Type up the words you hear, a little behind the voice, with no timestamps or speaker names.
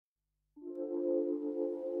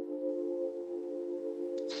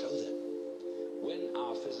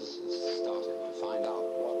physicists started to find out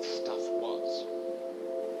what stuff was.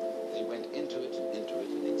 They went into it and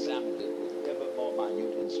examined it with ever more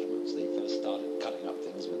minute instruments. They first started cutting up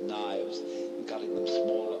things with knives and cutting them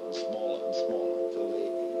smaller and smaller and smaller until the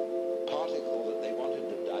particle that they wanted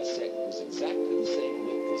to dissect was exactly the same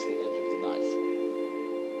width as the edge of the knife.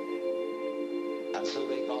 And so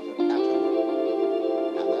they got an atom.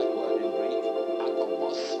 And that word in Greek,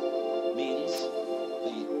 atomos, means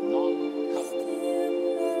the non-coupled.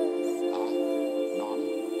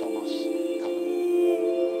 Non-tomos coupled.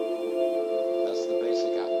 That's the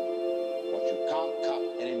basic atom. What you can't cut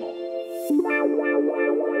anymore.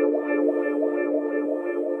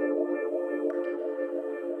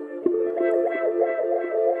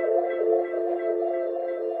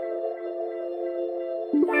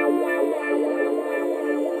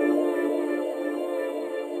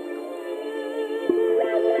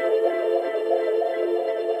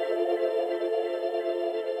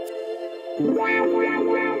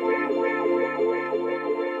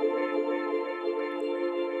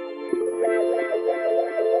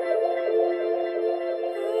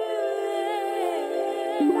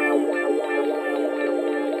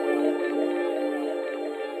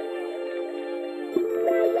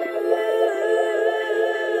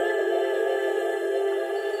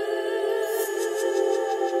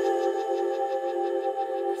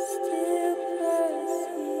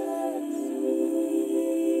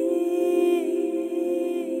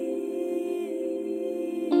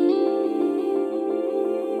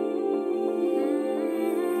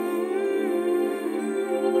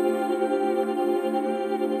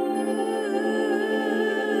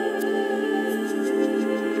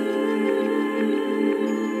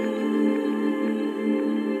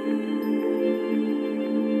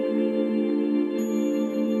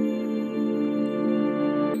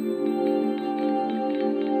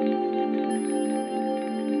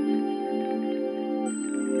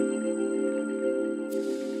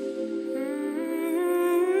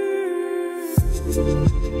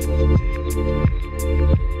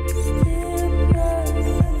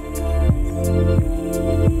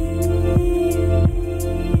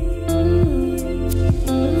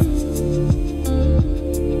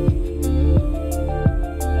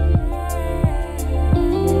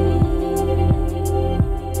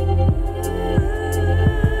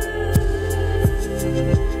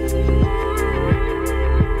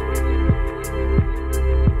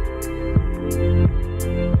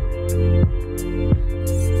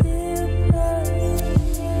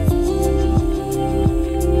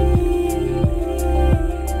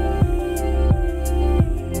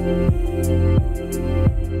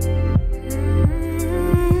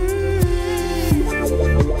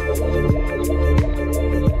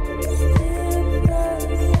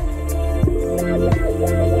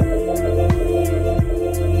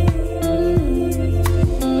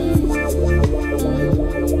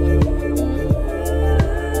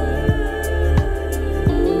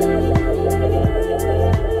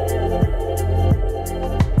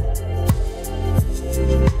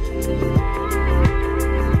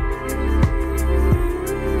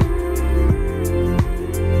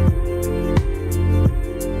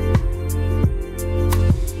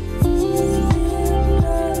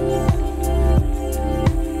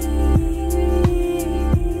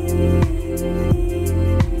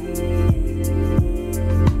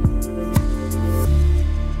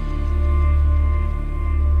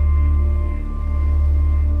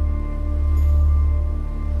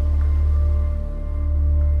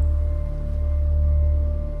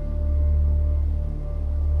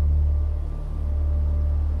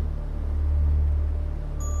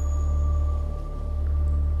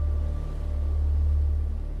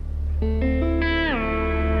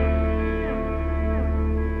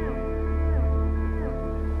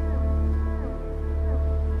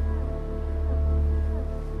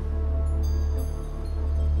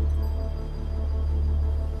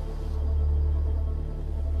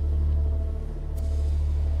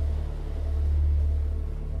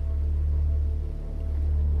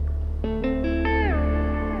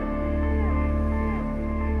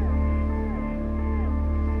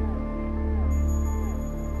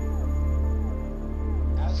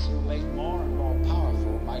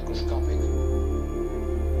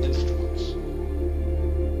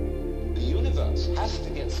 Has to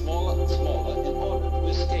get smaller and smaller in order to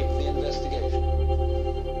escape the investigation.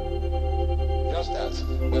 Just as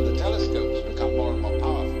when the telescopes become more and more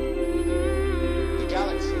powerful, the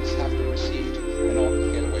galaxies have to recede in order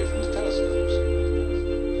to get away from the telescopes.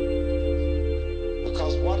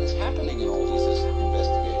 Because what is happening in all these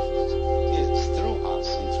investigations is through us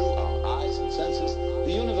and through our eyes and senses,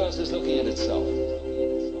 the universe is looking at itself.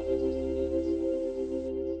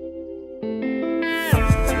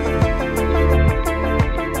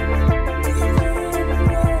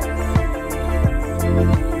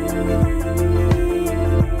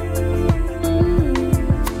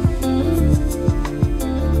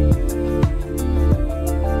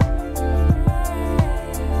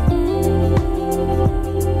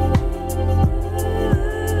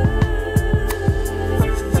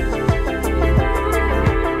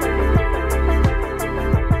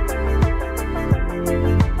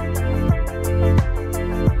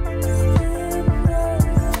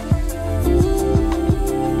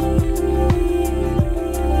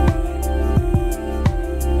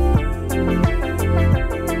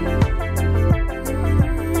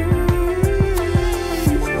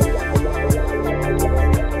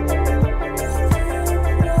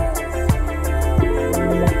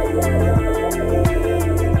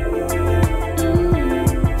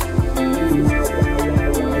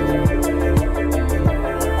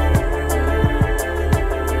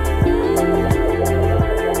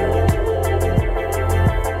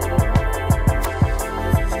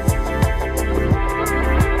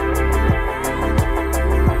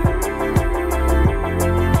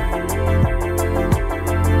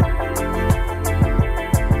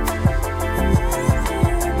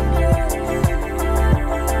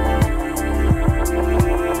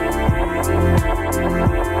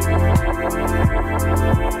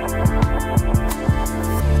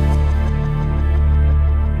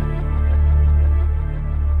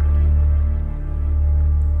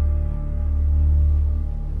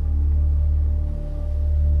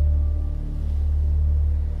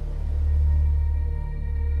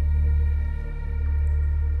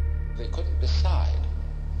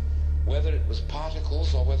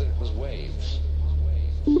 particles or whether it was waves.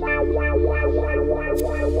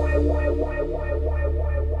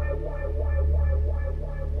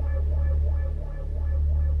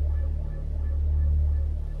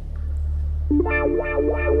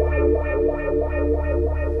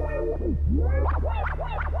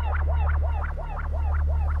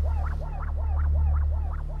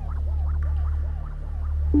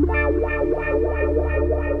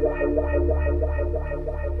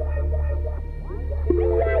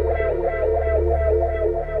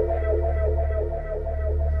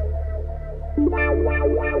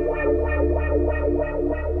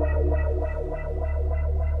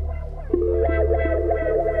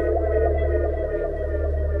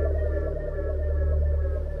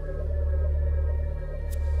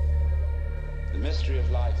 The mystery of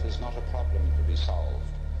life is not a problem to be solved,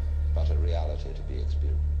 but a reality to be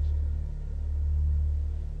experienced.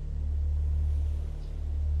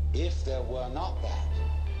 If there were not that,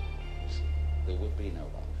 there would be no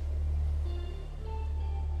life.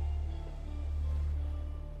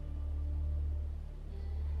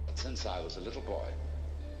 But since I was a little boy,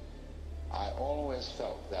 I always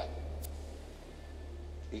felt that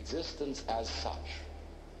existence as such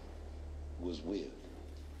was weird.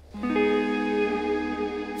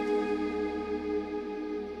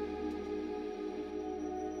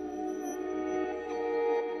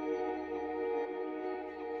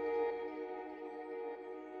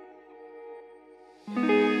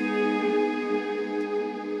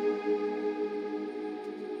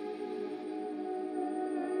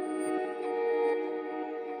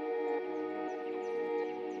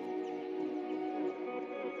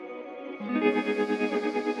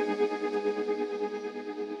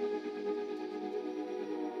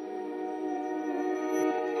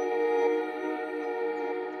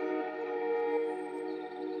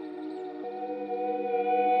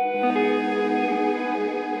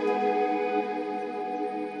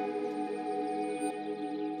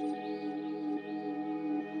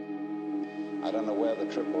 I don't know where the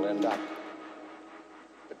trip will end up.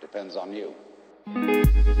 It depends on you.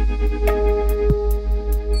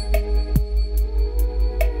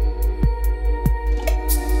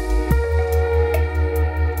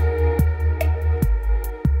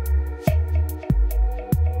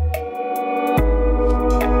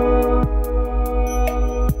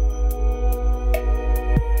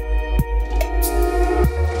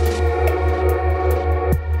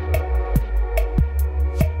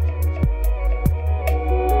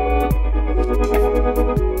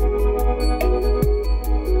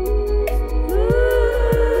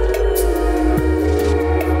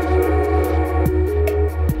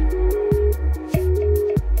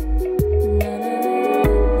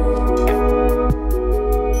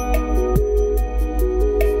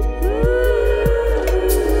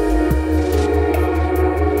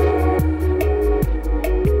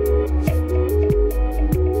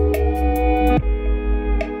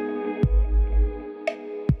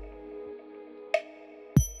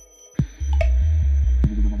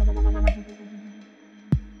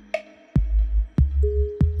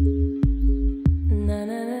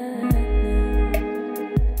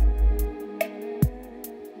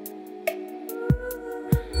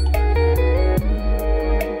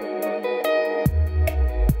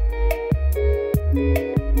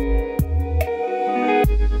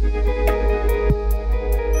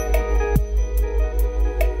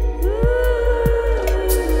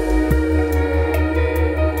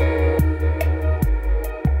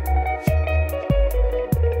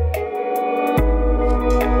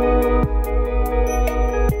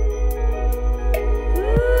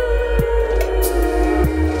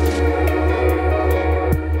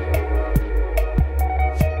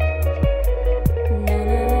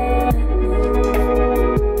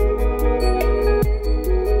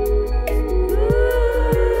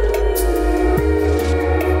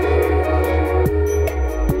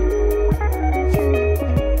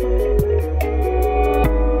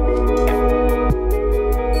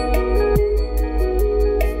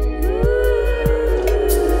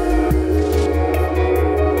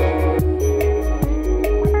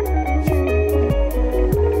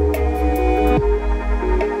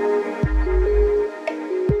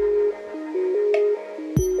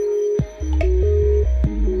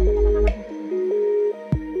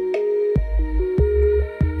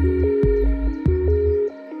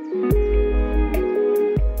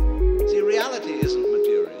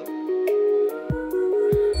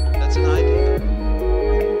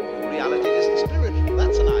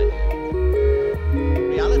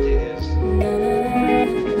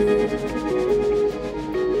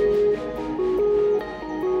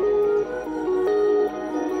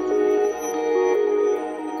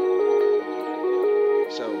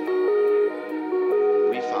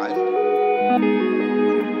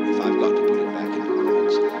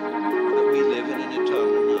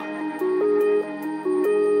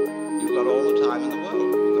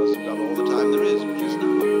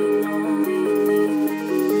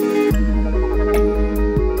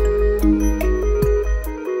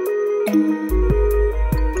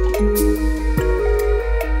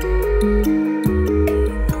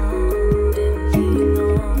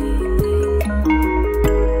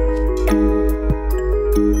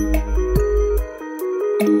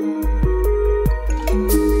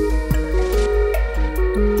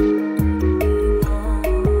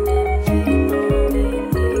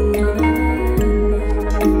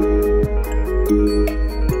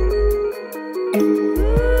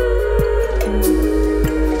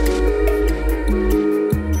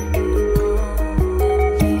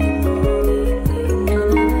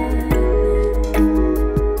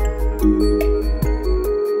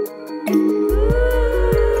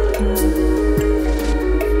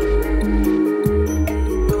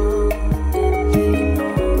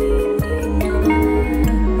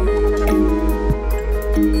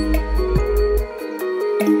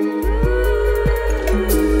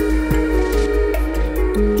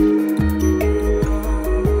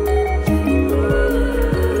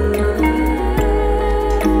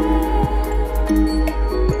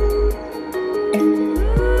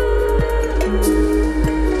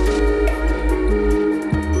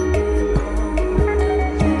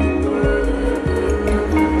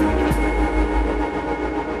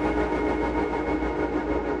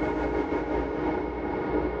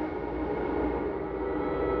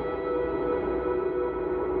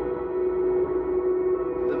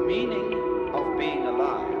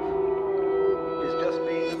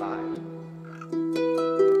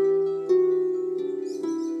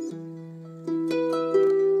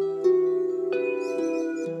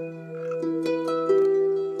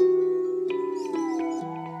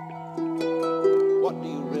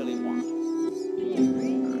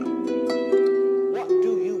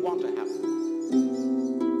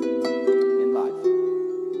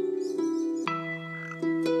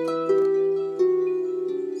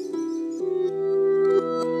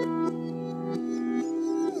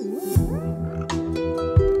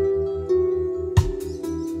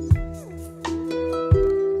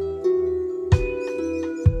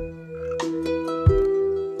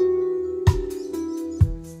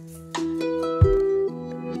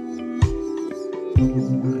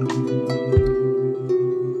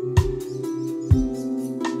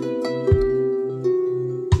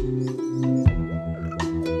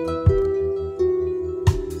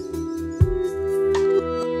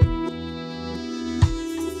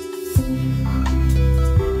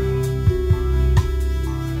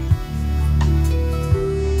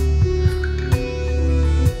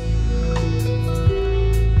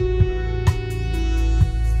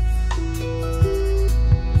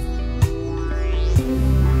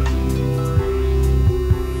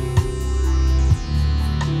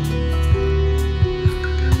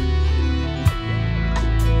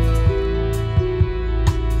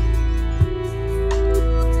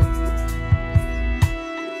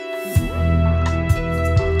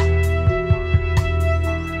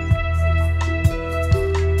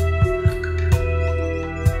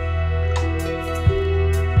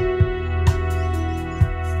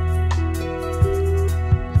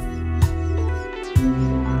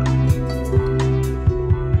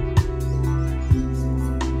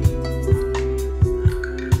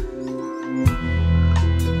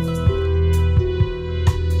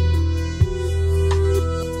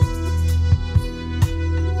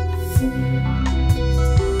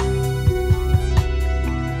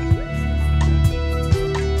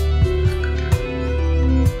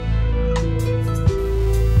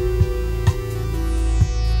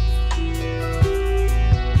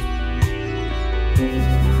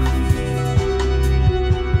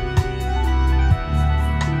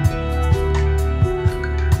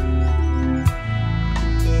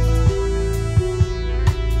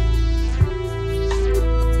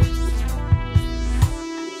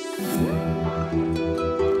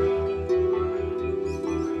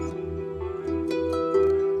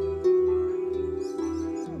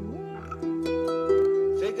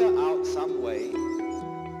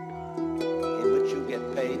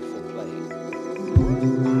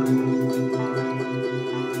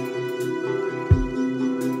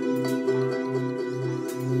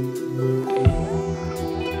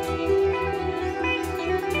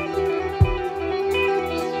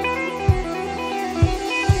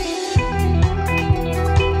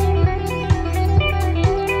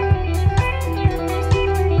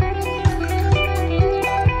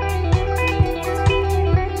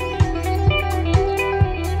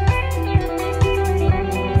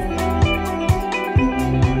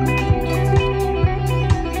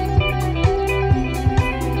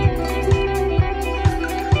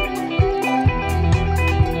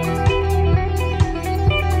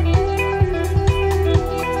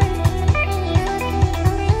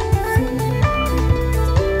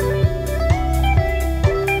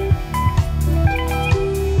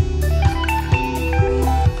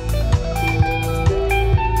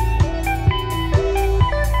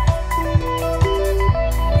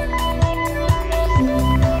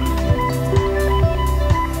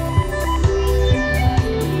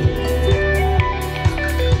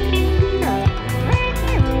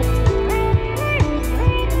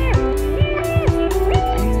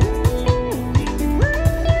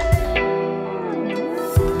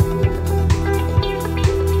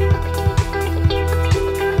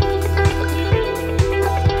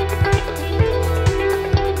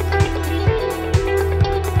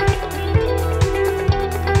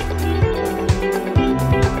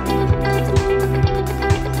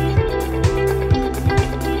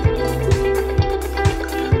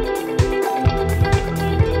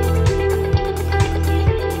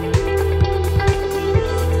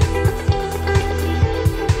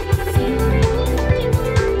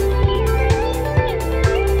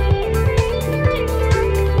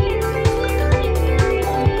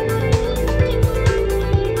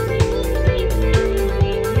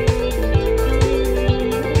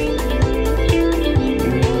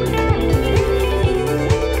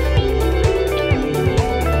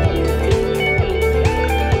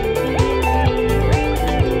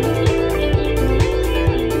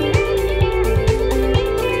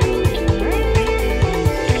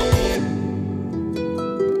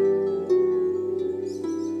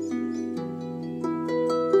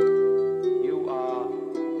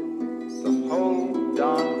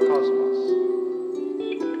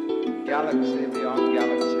 galaxy beyond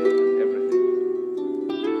galaxy and everything.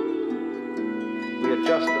 We are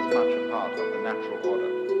just as much a part of the natural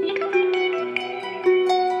order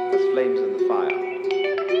as flames in the fire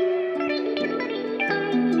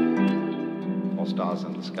or stars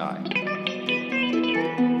in the sky.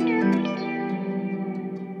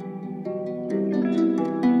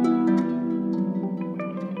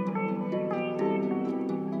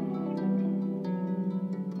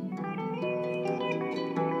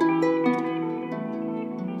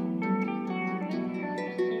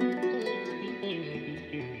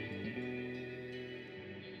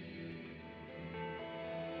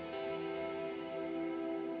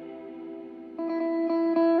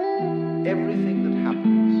 everything that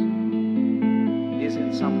happens is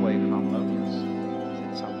in some way harmonious, is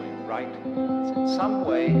in some way right, is in some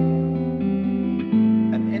way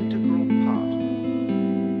an integral part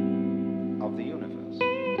of the universe.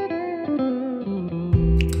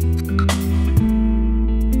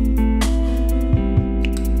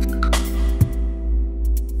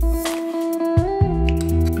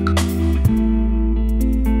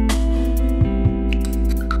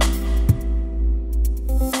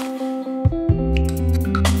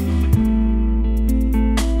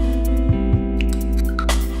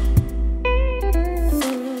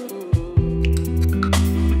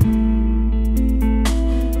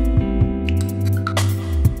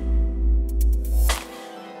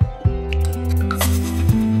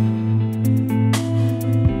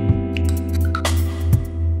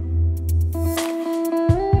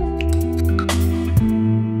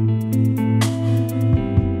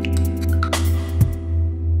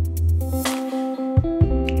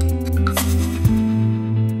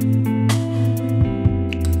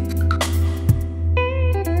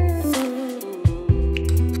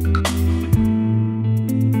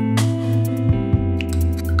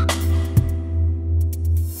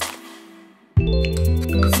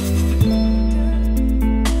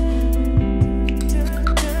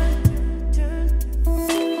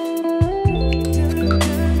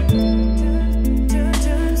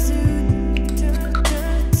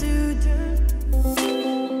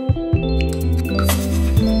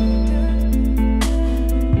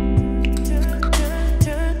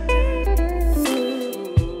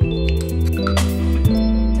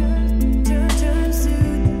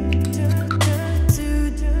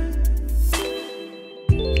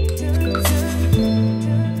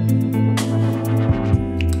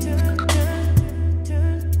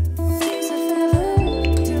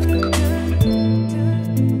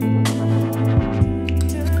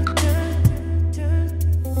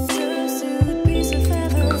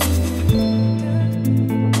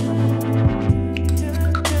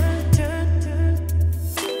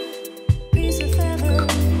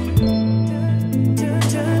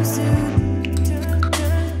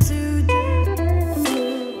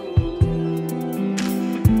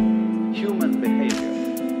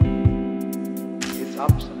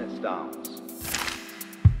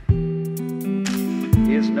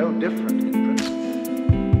 Is no different in principle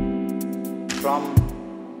from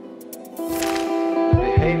the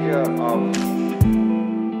behavior of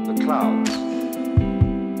the clouds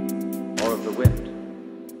or of the wind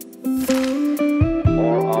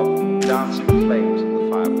or of dancing flames in the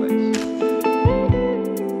fireplace.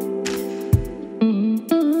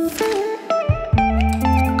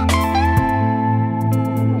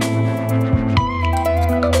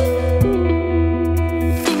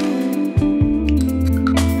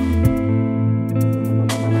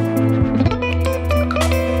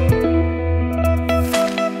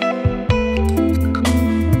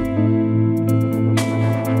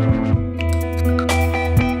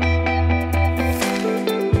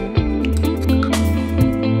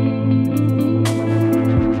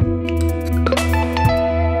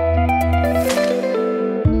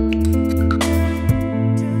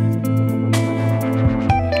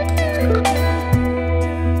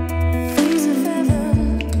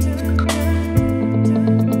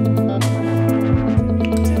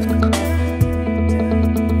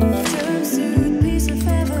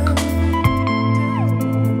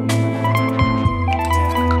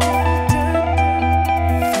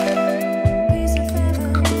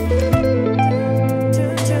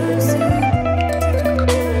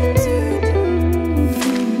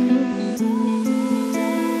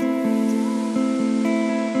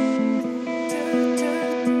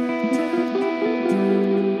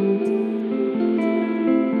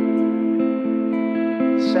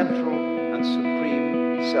 Central and supreme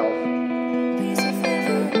self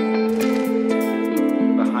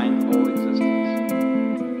behind all existence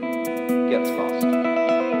gets lost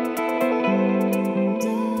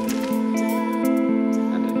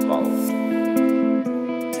and involved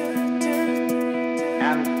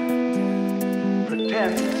and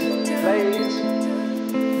pretends, plays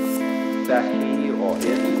that he or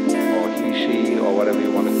it or he, she or whatever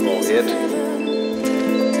you want to call it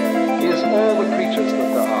is all the creatures that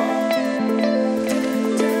there are,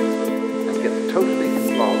 and gets totally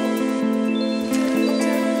involved.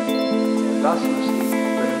 Thus, you see,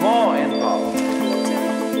 the more involved,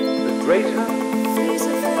 the greater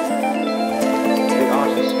the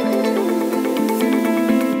artistry,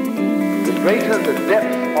 the greater the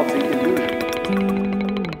depth of the illusion.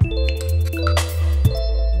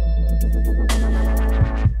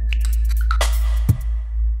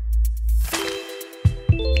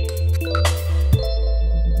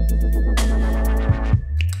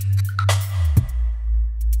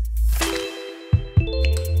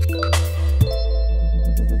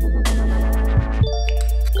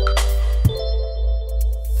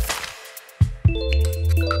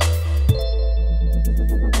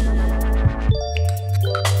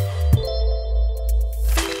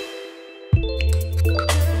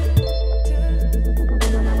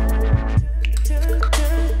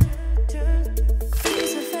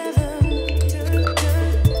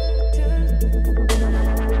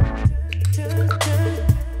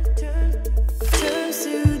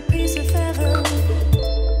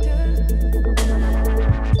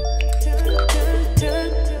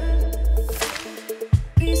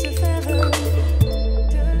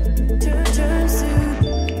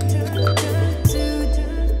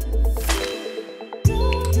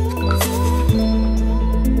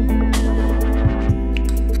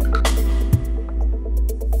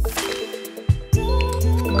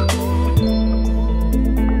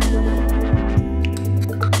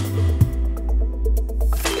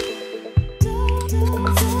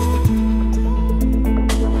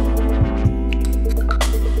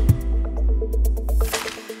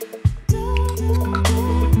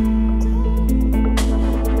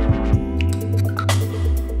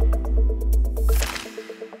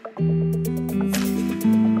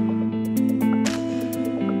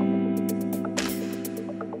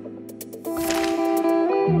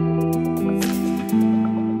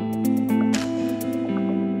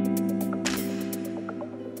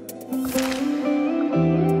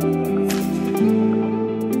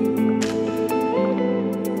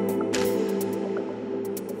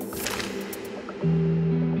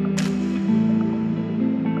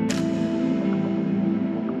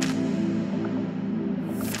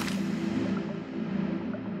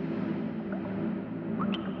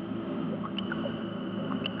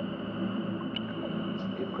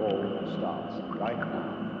 all starts right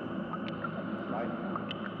now. Right now.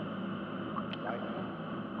 Right now.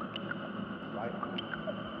 Right now.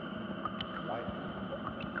 Right now.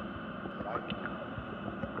 Right now.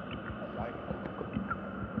 Right now.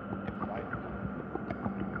 Right now. Right now.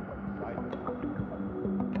 Right now.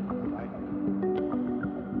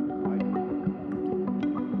 Right now.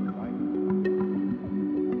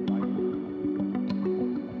 Right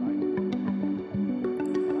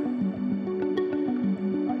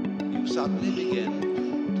now. You suddenly begin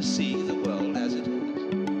to see the world as it is.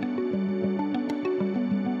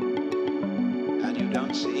 And you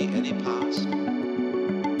don't see any past.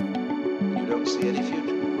 You don't see any future.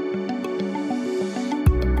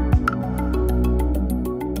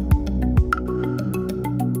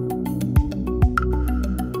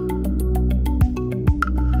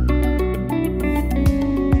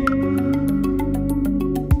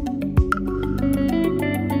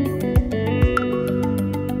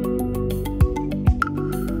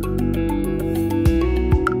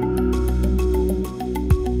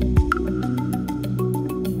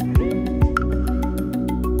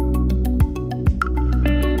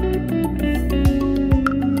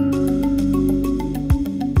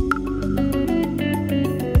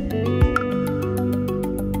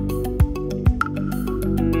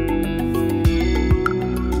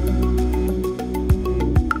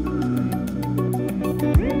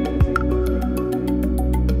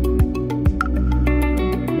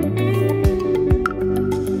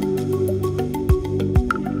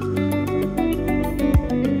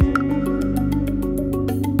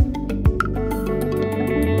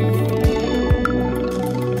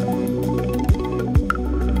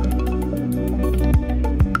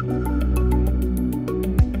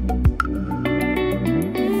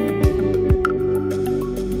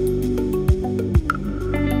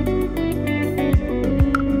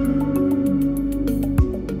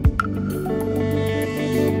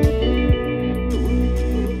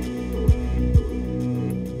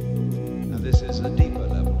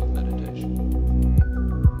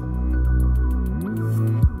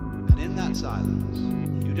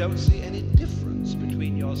 Don't see any difference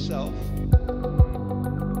between yourself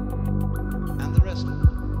and the rest of it.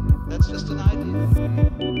 That's just an idea.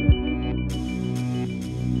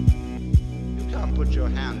 You can't put your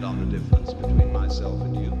hand on the difference between myself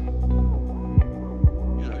and you.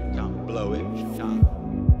 You know, you can't blow it, you can't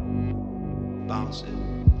bounce it,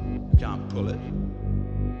 you can't pull it.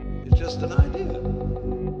 It's just an idea.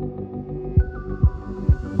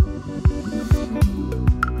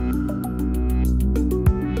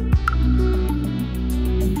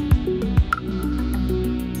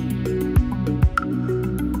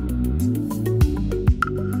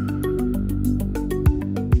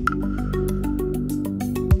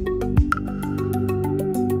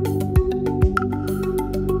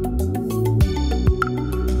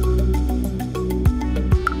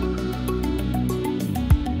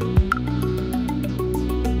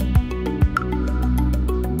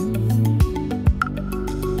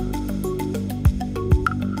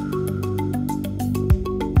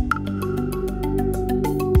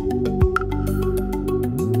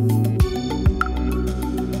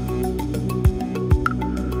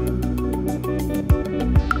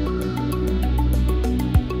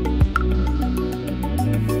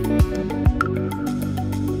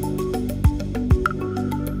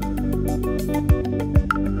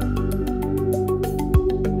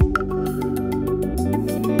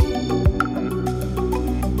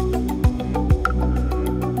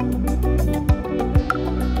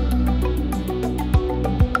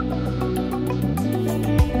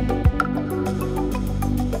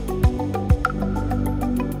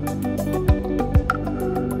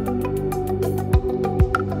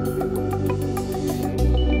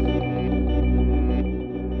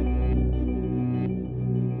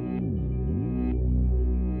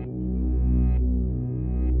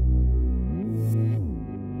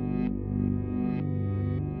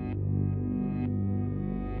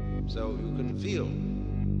 So you can feel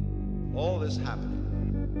all this happening.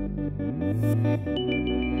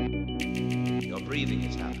 Your breathing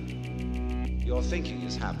is happening. Your thinking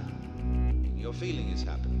is happening. Your feeling is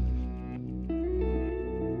happening.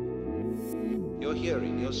 You're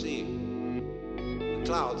hearing, you're seeing. The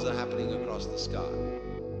clouds are happening across the sky.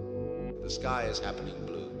 The sky is happening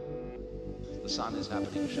blue. The sun is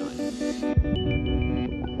happening shining.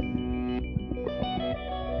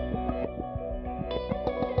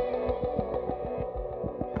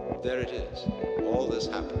 There it is, all this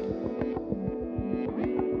happening.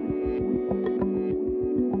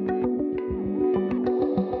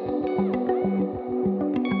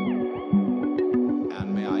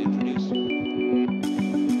 And may I introduce you?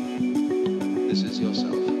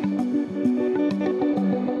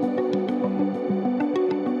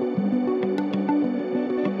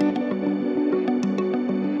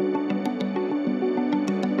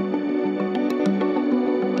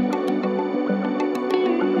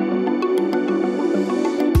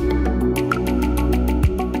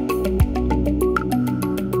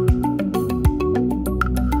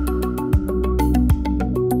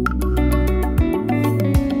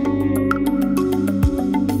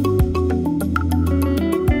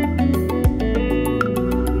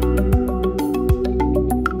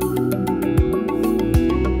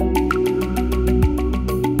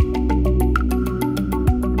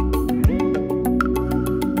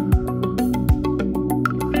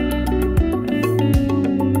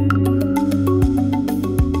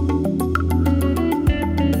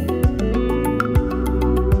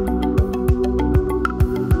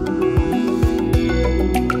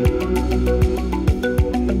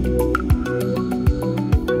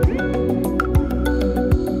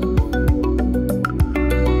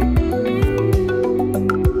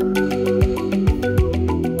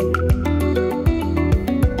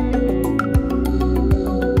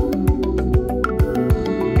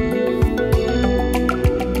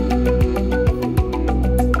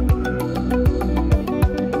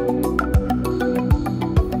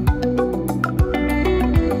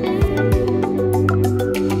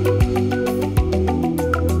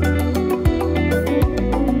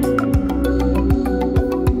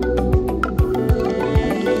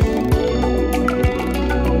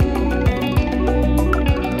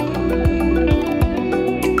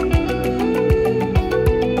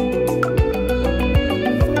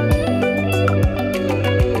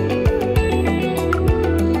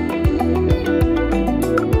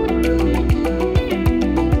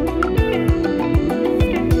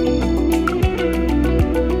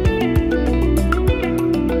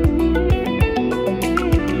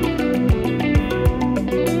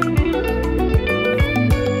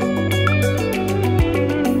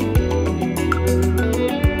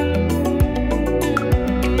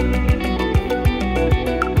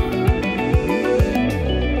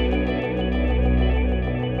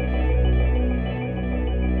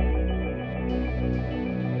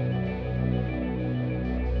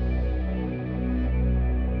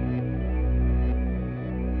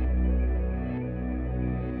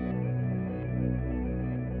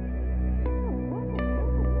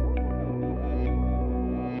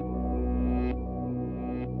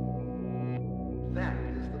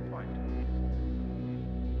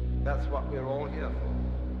 That's what we're all here for.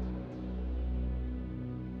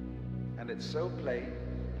 And it's so plain,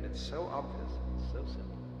 and it's so obvious, it's so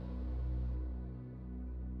simple.